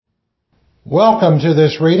Welcome to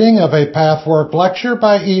this reading of a Pathwork lecture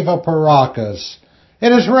by Eva Paracas.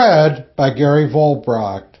 It is read by Gary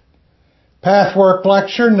Volbracht. Pathwork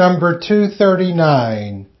lecture number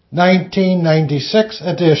 239, 1996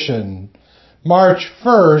 edition, March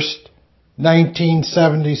 1st,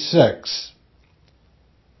 1976.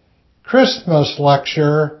 Christmas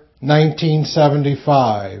lecture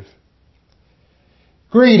 1975.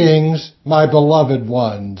 Greetings, my beloved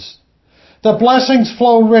ones. The blessings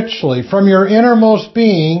flow richly from your innermost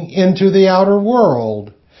being into the outer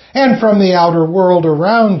world, and from the outer world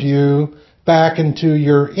around you back into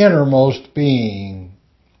your innermost being.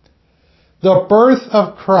 The birth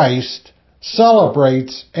of Christ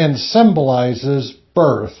celebrates and symbolizes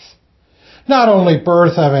birth. Not only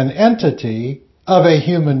birth of an entity, of a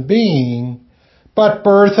human being, but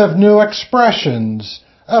birth of new expressions,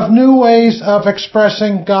 of new ways of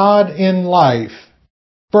expressing God in life.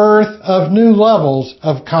 Birth of new levels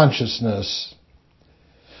of consciousness.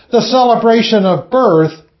 The celebration of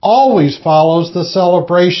birth always follows the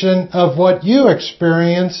celebration of what you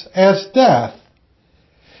experience as death.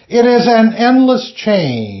 It is an endless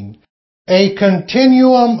chain, a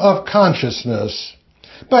continuum of consciousness,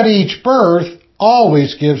 but each birth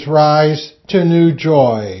always gives rise to new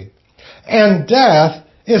joy. And death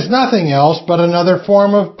is nothing else but another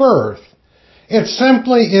form of birth. It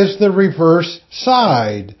simply is the reverse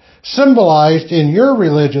side, symbolized in your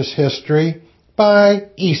religious history by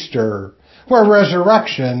Easter, where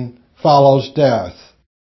resurrection follows death.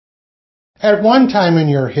 At one time in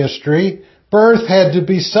your history, birth had to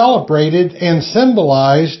be celebrated and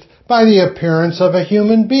symbolized by the appearance of a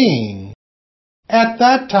human being. At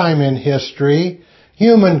that time in history,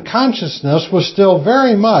 human consciousness was still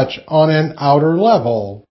very much on an outer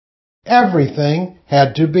level. Everything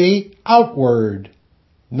had to be outward.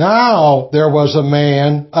 Now there was a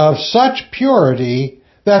man of such purity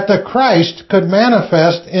that the Christ could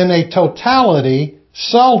manifest in a totality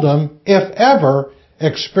seldom, if ever,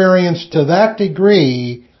 experienced to that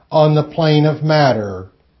degree on the plane of matter.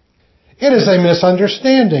 It is a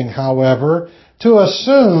misunderstanding, however, to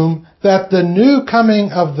assume that the new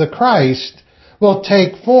coming of the Christ will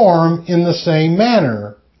take form in the same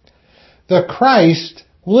manner. The Christ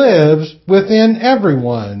lives within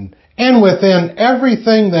everyone and within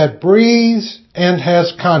everything that breathes and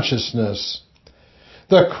has consciousness.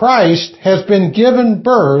 The Christ has been given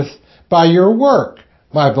birth by your work,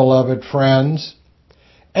 my beloved friends.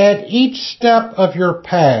 At each step of your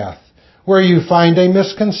path, where you find a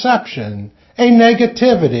misconception, a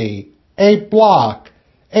negativity, a block,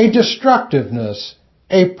 a destructiveness,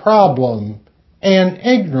 a problem, and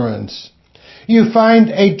ignorance, you find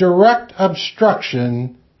a direct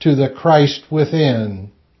obstruction to the Christ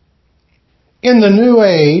within. In the New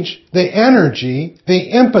Age, the energy,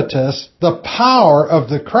 the impetus, the power of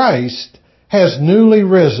the Christ has newly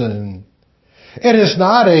risen. It is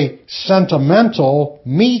not a sentimental,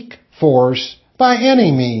 meek force by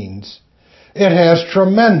any means. It has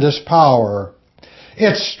tremendous power.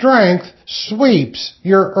 Its strength sweeps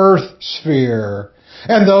your earth sphere.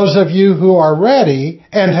 And those of you who are ready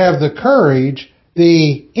and have the courage,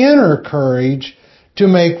 the inner courage, to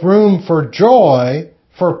make room for joy,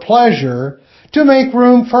 for pleasure, to make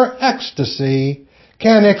room for ecstasy,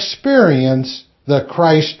 can experience the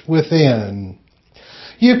Christ within.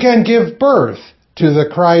 You can give birth to the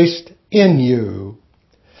Christ in you.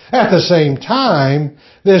 At the same time,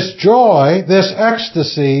 this joy, this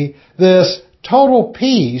ecstasy, this total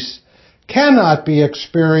peace cannot be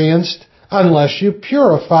experienced unless you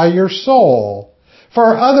purify your soul,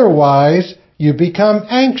 for otherwise you become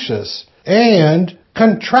anxious and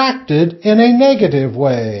contracted in a negative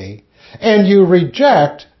way, and you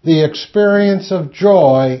reject the experience of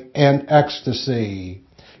joy and ecstasy.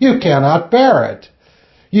 You cannot bear it.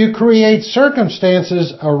 You create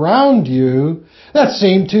circumstances around you that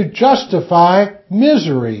seem to justify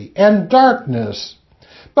misery and darkness,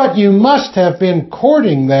 but you must have been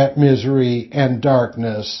courting that misery and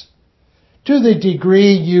darkness. To the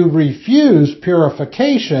degree you refuse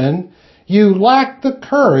purification, you lack the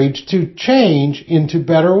courage to change into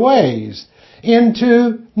better ways,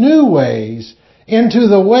 into new ways, into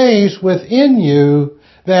the ways within you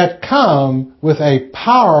that come with a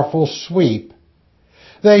powerful sweep.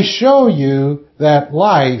 They show you that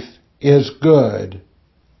life is good.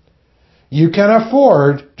 You can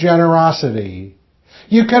afford generosity.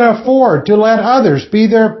 You can afford to let others be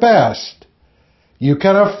their best. You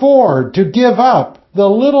can afford to give up the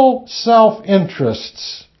little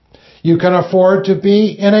self-interests. You can afford to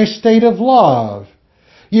be in a state of love.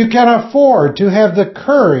 You can afford to have the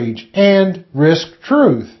courage and risk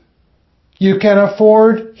truth. You can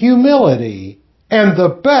afford humility and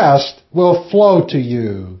the best will flow to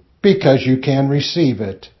you because you can receive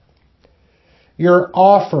it. Your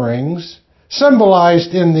offerings,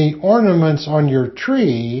 symbolized in the ornaments on your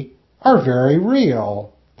tree, are very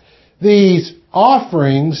real. These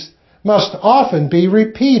offerings must often be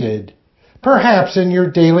repeated, perhaps in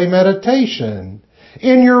your daily meditation,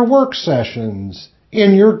 in your work sessions,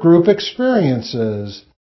 in your group experiences,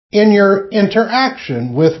 in your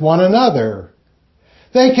interaction with one another.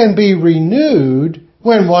 They can be renewed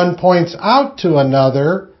when one points out to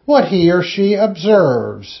another what he or she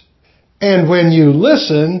observes, and when you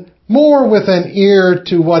listen more with an ear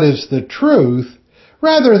to what is the truth,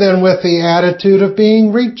 rather than with the attitude of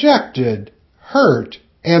being rejected, hurt,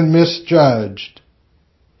 and misjudged.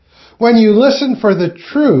 When you listen for the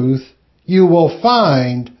truth, you will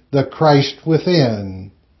find the Christ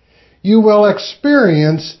within. You will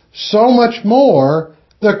experience so much more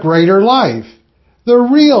the greater life, the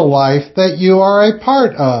real life that you are a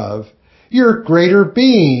part of, your greater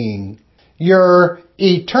being, your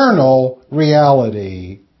eternal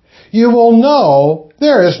reality. You will know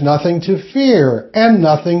there is nothing to fear and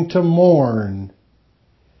nothing to mourn.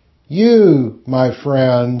 You, my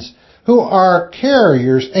friends, who are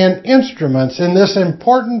carriers and instruments in this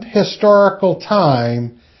important historical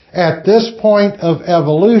time, at this point of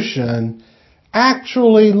evolution,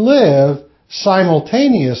 actually live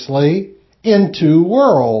simultaneously in two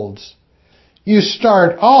worlds. You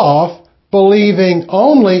start off believing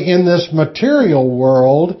only in this material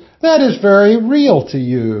world that is very real to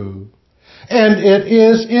you. And it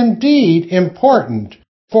is indeed important,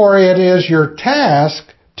 for it is your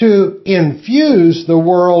task to infuse the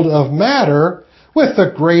world of matter with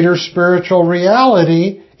the greater spiritual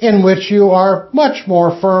reality in which you are much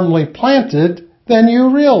more firmly planted than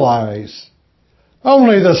you realize.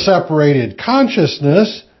 Only the separated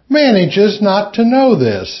consciousness manages not to know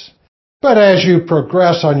this. But as you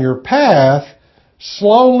progress on your path,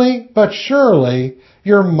 slowly but surely,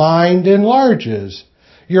 your mind enlarges.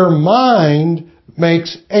 Your mind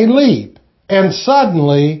makes a leap, and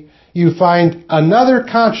suddenly you find another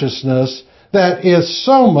consciousness that is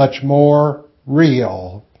so much more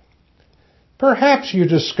real. Perhaps you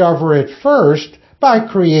discover it first by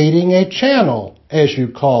creating a channel, as you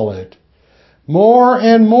call it. More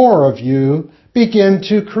and more of you begin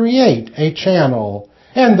to create a channel,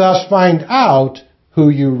 and thus find out who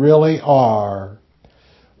you really are.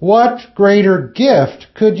 What greater gift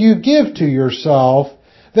could you give to yourself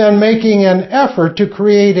than making an effort to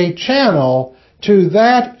create a channel to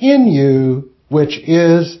that in you which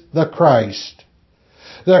is the Christ?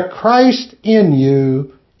 The Christ in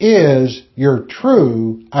you is your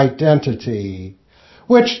true identity,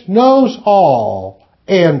 which knows all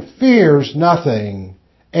and fears nothing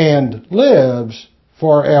and lives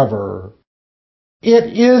forever.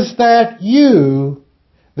 It is that you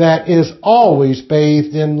that is always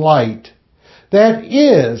bathed in light, that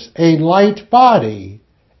is a light body,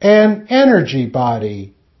 an energy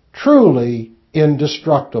body, truly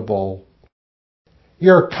indestructible.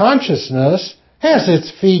 Your consciousness has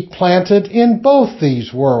its feet planted in both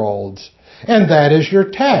these worlds, and that is your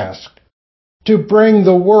task, to bring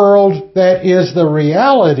the world that is the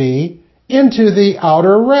reality into the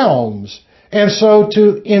outer realms, and so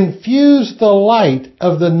to infuse the light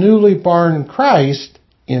of the newly born Christ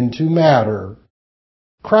into matter.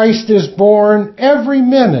 Christ is born every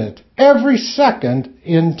minute, every second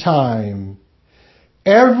in time.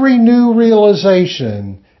 Every new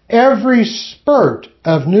realization, every spurt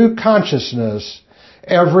of new consciousness,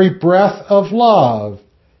 every breath of love,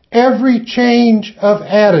 every change of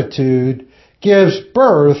attitude gives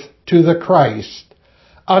birth to the Christ,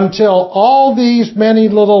 until all these many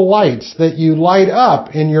little lights that you light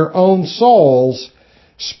up in your own souls,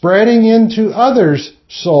 spreading into others'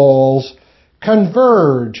 souls,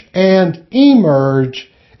 converge and emerge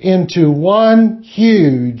into one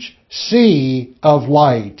huge sea of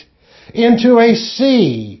light, into a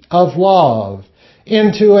sea of love,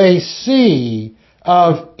 into a sea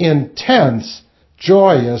of intense,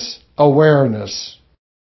 joyous awareness.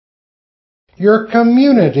 Your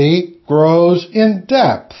community grows in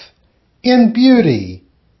depth, in beauty,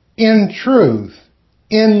 in truth,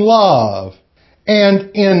 in love,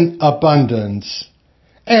 and in abundance.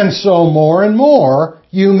 And so more and more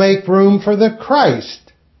you make room for the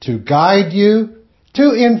Christ to guide you,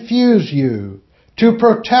 to infuse you, to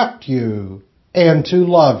protect you, and to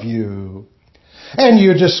love you. And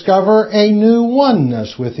you discover a new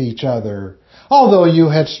oneness with each other, although you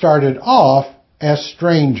had started off as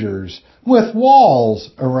strangers, with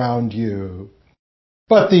walls around you.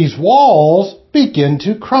 But these walls begin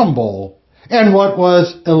to crumble, and what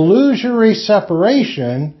was illusory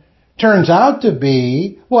separation turns out to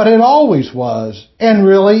be what it always was and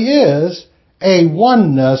really is, a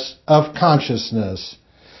oneness of consciousness,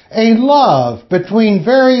 a love between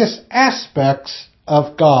various aspects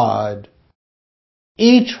of God.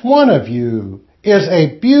 Each one of you is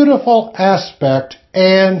a beautiful aspect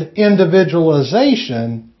and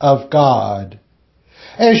individualization of God.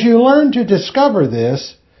 As you learn to discover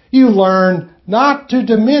this, you learn not to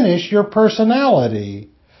diminish your personality,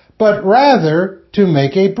 but rather to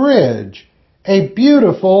make a bridge, a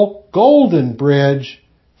beautiful golden bridge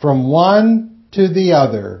from one to the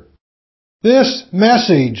other. This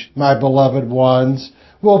message, my beloved ones,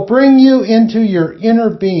 will bring you into your inner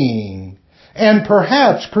being and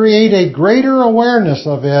perhaps create a greater awareness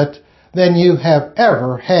of it than you have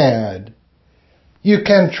ever had. You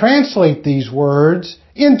can translate these words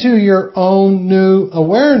into your own new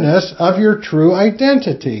awareness of your true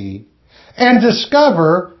identity and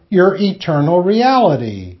discover your eternal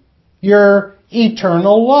reality, your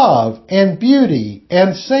eternal love and beauty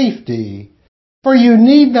and safety. For you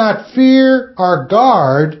need not fear or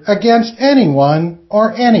guard against anyone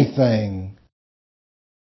or anything.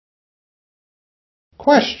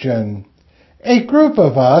 Question. A group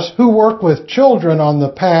of us who work with children on the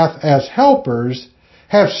path as helpers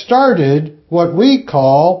have started what we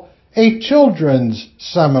call a children's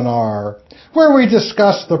seminar, where we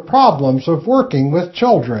discuss the problems of working with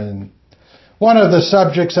children. One of the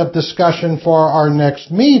subjects of discussion for our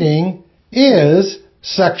next meeting is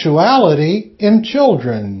sexuality in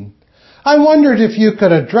children. I wondered if you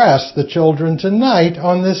could address the children tonight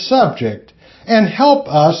on this subject and help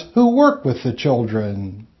us who work with the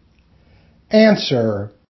children.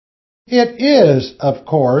 Answer. It is, of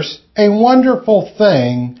course, a wonderful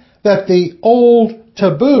thing that the old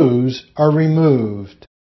taboos are removed.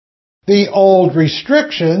 The old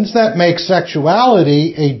restrictions that make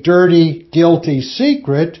sexuality a dirty, guilty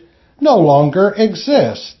secret no longer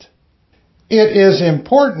exist. It is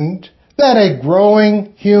important that a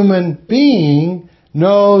growing human being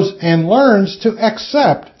knows and learns to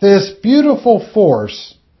accept this beautiful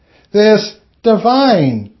force, this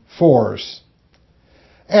divine force.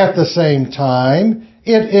 At the same time,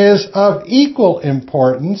 it is of equal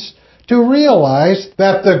importance to realize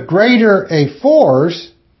that the greater a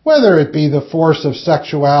force, whether it be the force of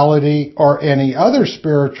sexuality or any other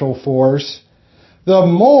spiritual force, the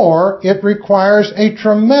more it requires a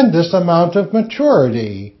tremendous amount of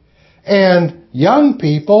maturity, and young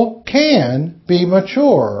people can be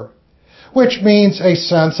mature, which means a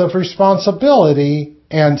sense of responsibility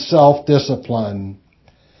and self-discipline.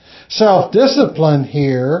 Self-discipline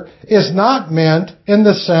here is not meant in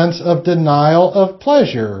the sense of denial of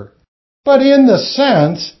pleasure, but in the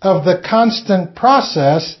sense of the constant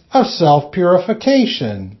process of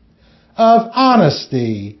self-purification, of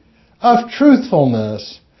honesty, of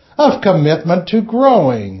truthfulness, of commitment to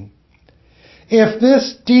growing. If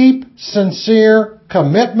this deep, sincere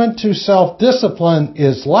commitment to self-discipline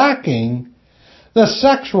is lacking, the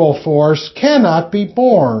sexual force cannot be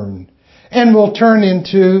born and will turn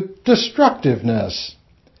into destructiveness.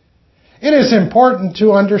 It is important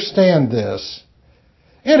to understand this.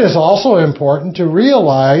 It is also important to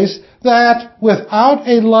realize that without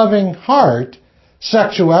a loving heart,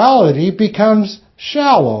 sexuality becomes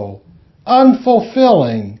shallow,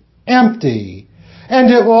 unfulfilling, empty, and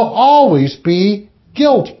it will always be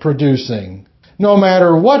guilt-producing, no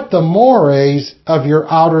matter what the mores of your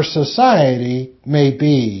outer society may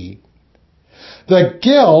be. The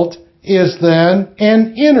guilt is then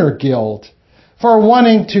an inner guilt for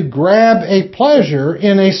wanting to grab a pleasure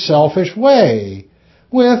in a selfish way,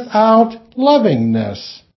 without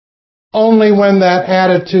lovingness. Only when that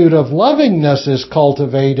attitude of lovingness is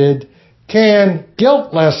cultivated can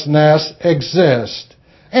guiltlessness exist,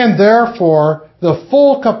 and therefore the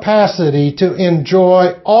full capacity to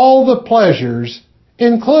enjoy all the pleasures,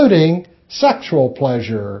 including sexual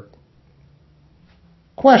pleasure.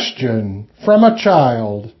 Question from a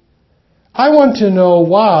child. I want to know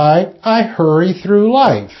why I hurry through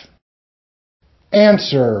life.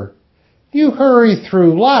 Answer. You hurry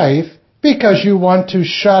through life because you want to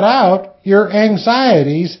shut out your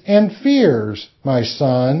anxieties and fears, my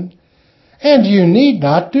son, and you need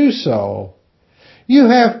not do so. You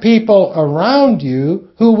have people around you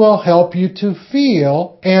who will help you to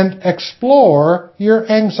feel and explore your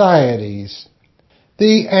anxieties.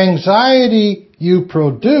 The anxiety you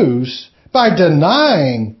produce by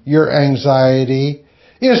denying your anxiety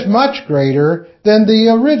is much greater than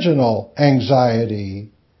the original anxiety.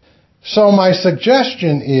 So my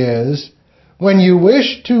suggestion is, when you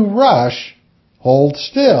wish to rush, hold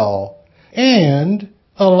still and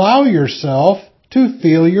allow yourself to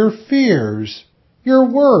feel your fears, your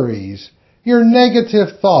worries, your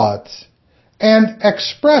negative thoughts, and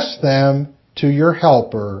express them to your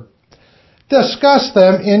helper. Discuss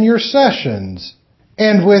them in your sessions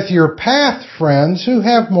and with your path friends who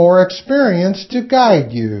have more experience to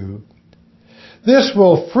guide you. This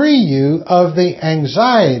will free you of the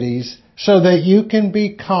anxieties so that you can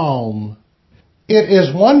be calm. It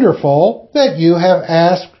is wonderful that you have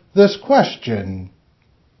asked this question.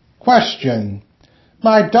 Question: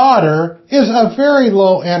 my daughter is a very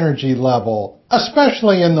low energy level,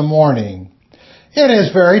 especially in the morning. It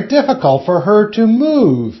is very difficult for her to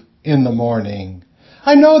move in the morning.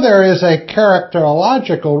 I know there is a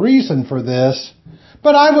characterological reason for this,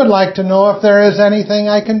 but I would like to know if there is anything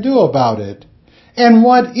I can do about it, and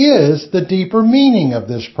what is the deeper meaning of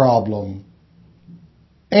this problem.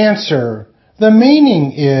 Answer: the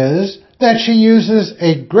meaning is that she uses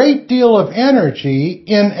a great deal of energy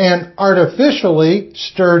in an artificially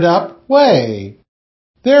stirred up way.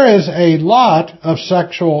 There is a lot of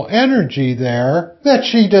sexual energy there that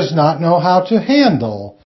she does not know how to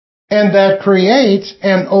handle, and that creates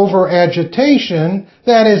an over-agitation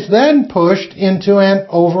that is then pushed into an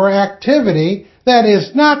overactivity that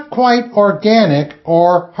is not quite organic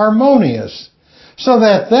or harmonious, so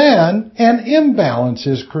that then an imbalance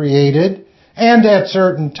is created, and at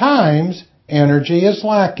certain times energy is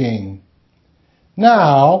lacking.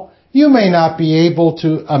 Now, you may not be able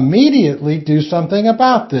to immediately do something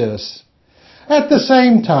about this. At the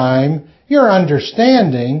same time, your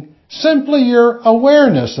understanding, simply your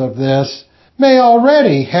awareness of this, may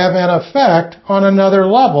already have an effect on another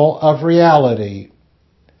level of reality.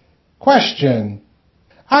 Question: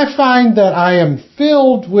 I find that I am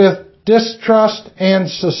filled with distrust and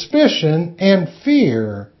suspicion and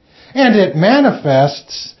fear, and it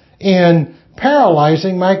manifests in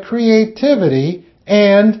paralyzing my creativity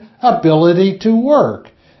and ability to work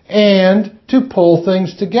and to pull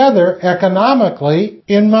things together economically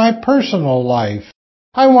in my personal life.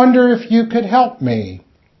 I wonder if you could help me.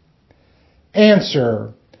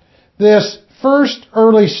 Answer: this first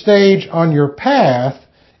early stage on your path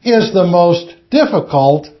is the most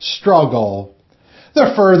difficult struggle.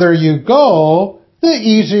 The further you go, the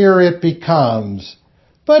easier it becomes.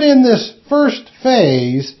 But in this first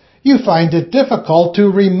phase, you find it difficult to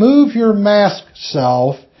remove your mask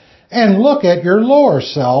self and look at your lower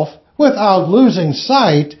self without losing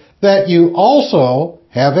sight that you also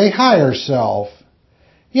have a higher self.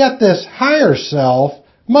 Yet this higher self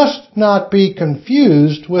must not be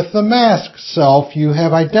confused with the mask self you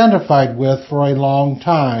have identified with for a long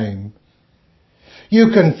time.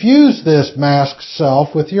 You confuse this mask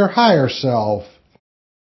self with your higher self.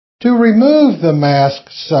 To remove the mask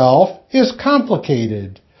self is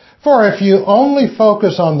complicated, for if you only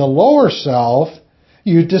focus on the lower self,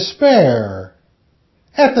 you despair.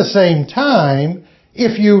 At the same time,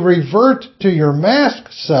 if you revert to your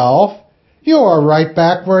mask self, you are right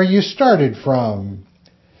back where you started from.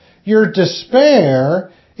 Your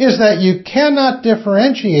despair is that you cannot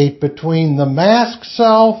differentiate between the mask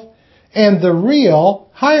self and the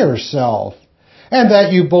real higher self, and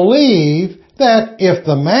that you believe that if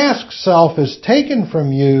the mask self is taken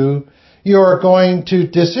from you, you are going to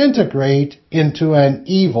disintegrate into an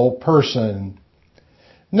evil person.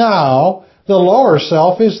 Now, the lower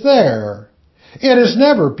self is there. It is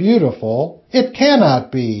never beautiful. It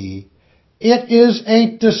cannot be. It is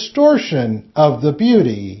a distortion of the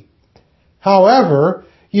beauty. However,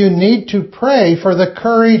 you need to pray for the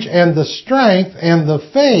courage and the strength and the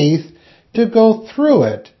faith to go through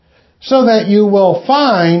it, so that you will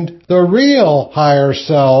find the real higher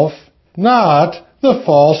self, not the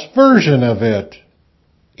false version of it.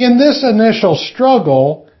 In this initial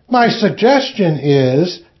struggle, my suggestion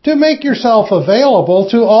is to make yourself available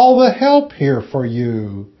to all the help here for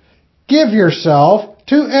you. Give yourself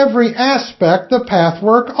to every aspect the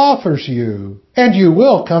pathwork offers you, and you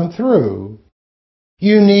will come through.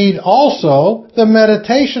 You need also the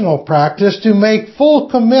meditational practice to make full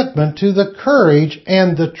commitment to the courage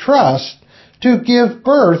and the trust to give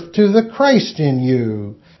birth to the Christ in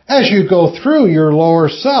you as you go through your lower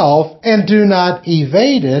self and do not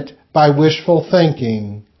evade it by wishful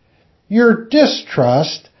thinking. Your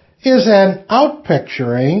distrust is an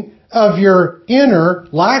outpicturing of your inner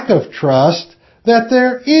lack of trust that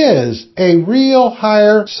there is a real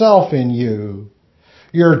higher self in you.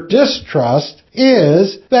 Your distrust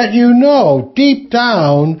is that you know deep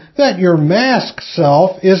down that your mask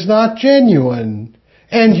self is not genuine,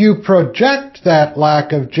 and you project that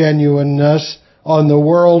lack of genuineness on the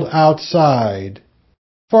world outside.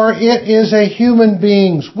 For it is a human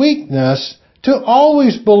being's weakness to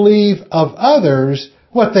always believe of others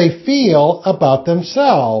what they feel about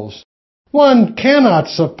themselves. One cannot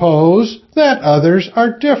suppose that others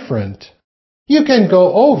are different. You can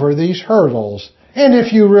go over these hurdles, and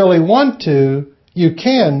if you really want to, you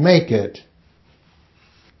can make it.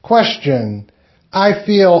 Question. I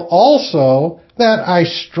feel also that I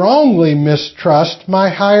strongly mistrust my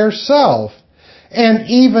higher self, and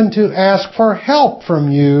even to ask for help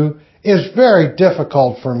from you is very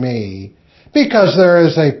difficult for me, because there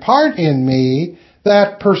is a part in me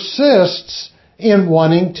that persists in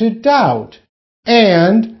wanting to doubt,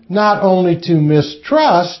 and not only to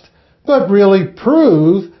mistrust, but really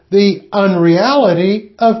prove the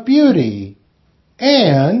unreality of beauty.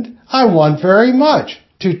 And I want very much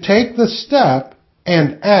to take the step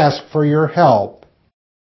and ask for your help.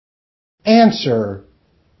 Answer.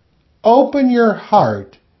 Open your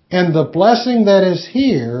heart, and the blessing that is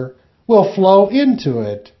here will flow into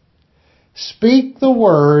it. Speak the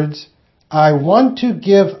words, I want to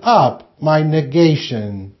give up my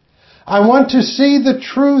negation. I want to see the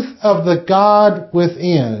truth of the God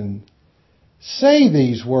within. Say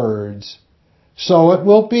these words, so it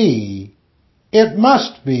will be. It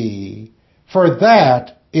must be, for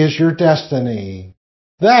that is your destiny.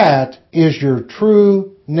 That is your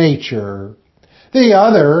true nature. The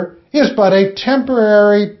other is but a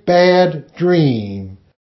temporary bad dream,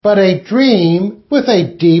 but a dream with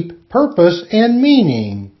a deep purpose and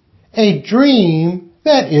meaning, a dream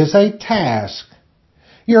that is a task.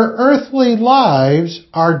 Your earthly lives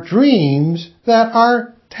are dreams that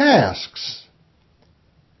are tasks.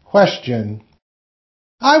 Question.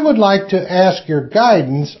 I would like to ask your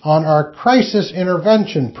guidance on our crisis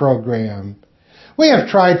intervention program. We have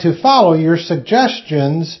tried to follow your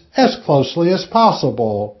suggestions as closely as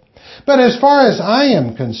possible. But as far as I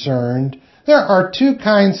am concerned, there are two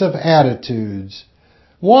kinds of attitudes.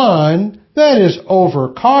 One that is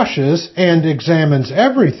overcautious and examines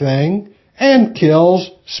everything and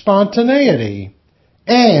kills spontaneity.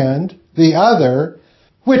 And the other,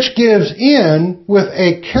 which gives in with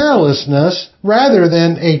a carelessness rather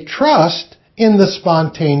than a trust in the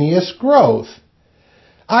spontaneous growth.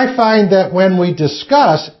 I find that when we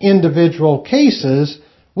discuss individual cases,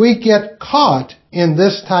 we get caught in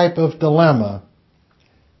this type of dilemma.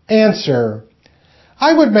 Answer.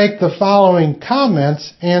 I would make the following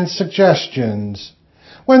comments and suggestions.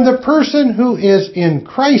 When the person who is in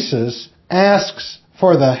crisis asks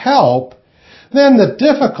for the help, then the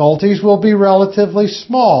difficulties will be relatively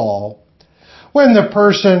small. When the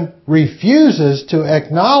person refuses to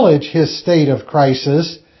acknowledge his state of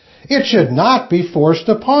crisis, it should not be forced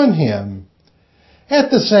upon him.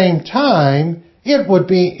 At the same time, it would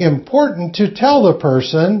be important to tell the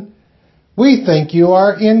person, we think you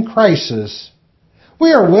are in crisis.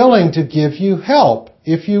 We are willing to give you help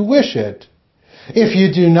if you wish it. If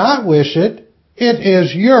you do not wish it, it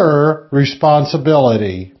is your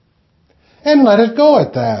responsibility. And let it go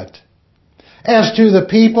at that. As to the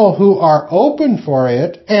people who are open for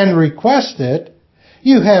it and request it,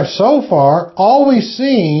 you have so far always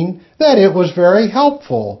seen that it was very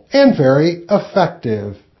helpful and very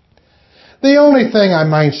effective. The only thing I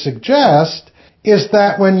might suggest is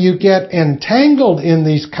that when you get entangled in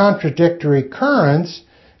these contradictory currents,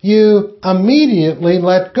 you immediately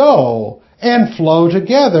let go and flow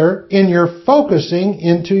together in your focusing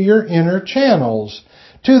into your inner channels,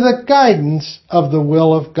 to the guidance of the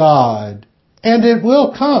will of God, and it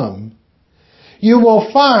will come. You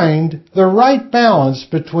will find the right balance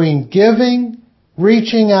between giving,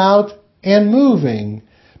 reaching out, and moving,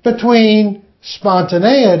 between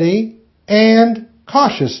spontaneity and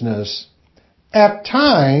cautiousness. At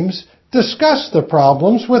times, discuss the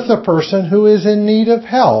problems with the person who is in need of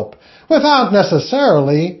help, without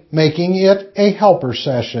necessarily making it a helper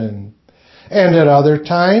session. And at other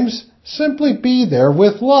times, simply be there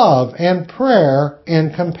with love and prayer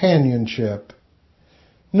and companionship.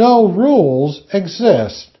 No rules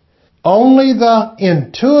exist. Only the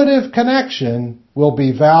intuitive connection will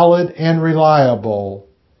be valid and reliable,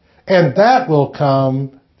 and that will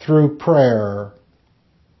come through prayer.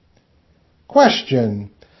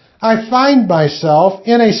 Question. I find myself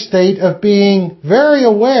in a state of being very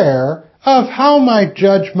aware of how my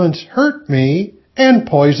judgments hurt me and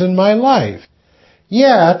poison my life.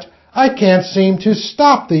 Yet, I can't seem to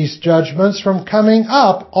stop these judgments from coming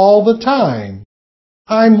up all the time.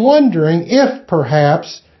 I'm wondering if,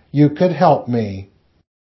 perhaps, you could help me.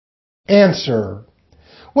 Answer.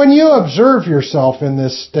 When you observe yourself in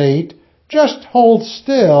this state, just hold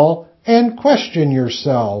still and question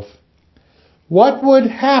yourself. What would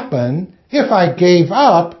happen if I gave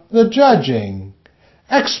up the judging?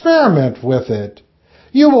 Experiment with it.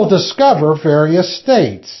 You will discover various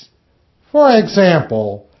states. For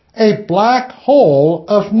example, a black hole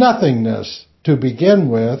of nothingness to begin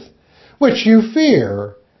with, which you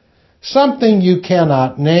fear, something you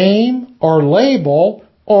cannot name or label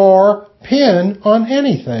or pin on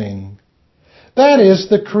anything. That is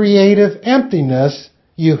the creative emptiness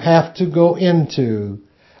you have to go into,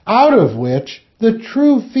 out of which the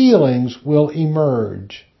true feelings will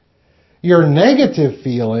emerge. Your negative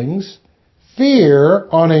feelings, fear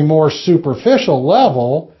on a more superficial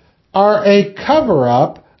level, are a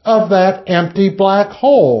cover-up of that empty black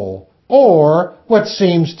hole, or what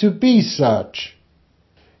seems to be such.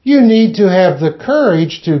 You need to have the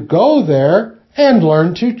courage to go there and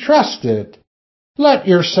learn to trust it. Let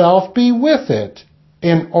yourself be with it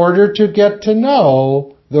in order to get to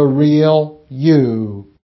know the real you.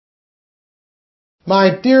 My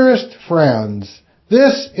dearest friends,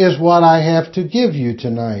 this is what I have to give you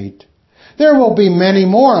tonight. There will be many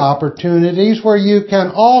more opportunities where you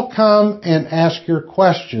can all come and ask your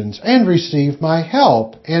questions and receive my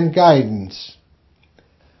help and guidance.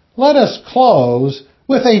 Let us close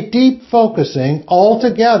with a deep focusing all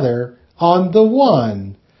together on the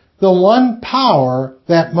one power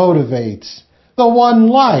that motivates, the one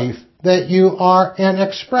life that you are an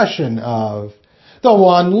expression of, the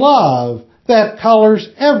one love that colors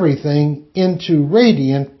everything into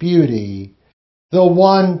radiant beauty, the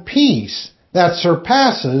one peace that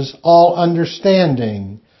surpasses all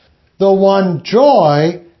understanding, the one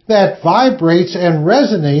joy that vibrates and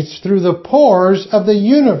resonates through the pores of the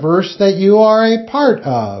universe that you are a part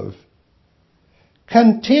of.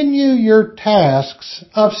 Continue your tasks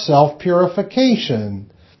of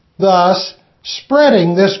self-purification, thus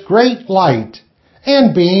spreading this great light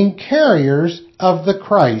and being carriers of the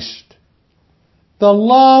Christ. The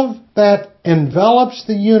love that envelops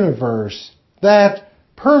the universe, that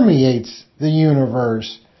permeates the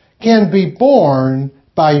universe, can be born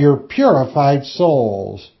by your purified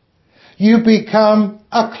souls. You become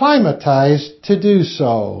acclimatized to do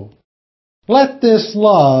so. Let this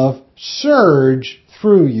love surge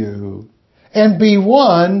through you and be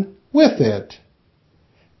one with it.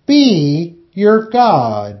 Be your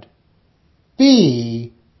God.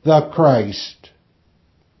 Be the Christ.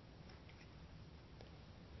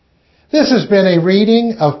 This has been a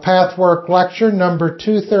reading of Pathwork Lecture number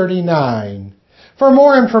 239. For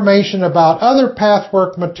more information about other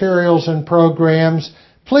Pathwork materials and programs,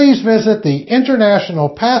 please visit the International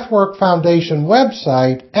Pathwork Foundation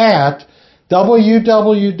website at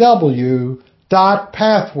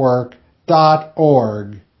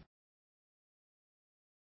www.pathwork.org.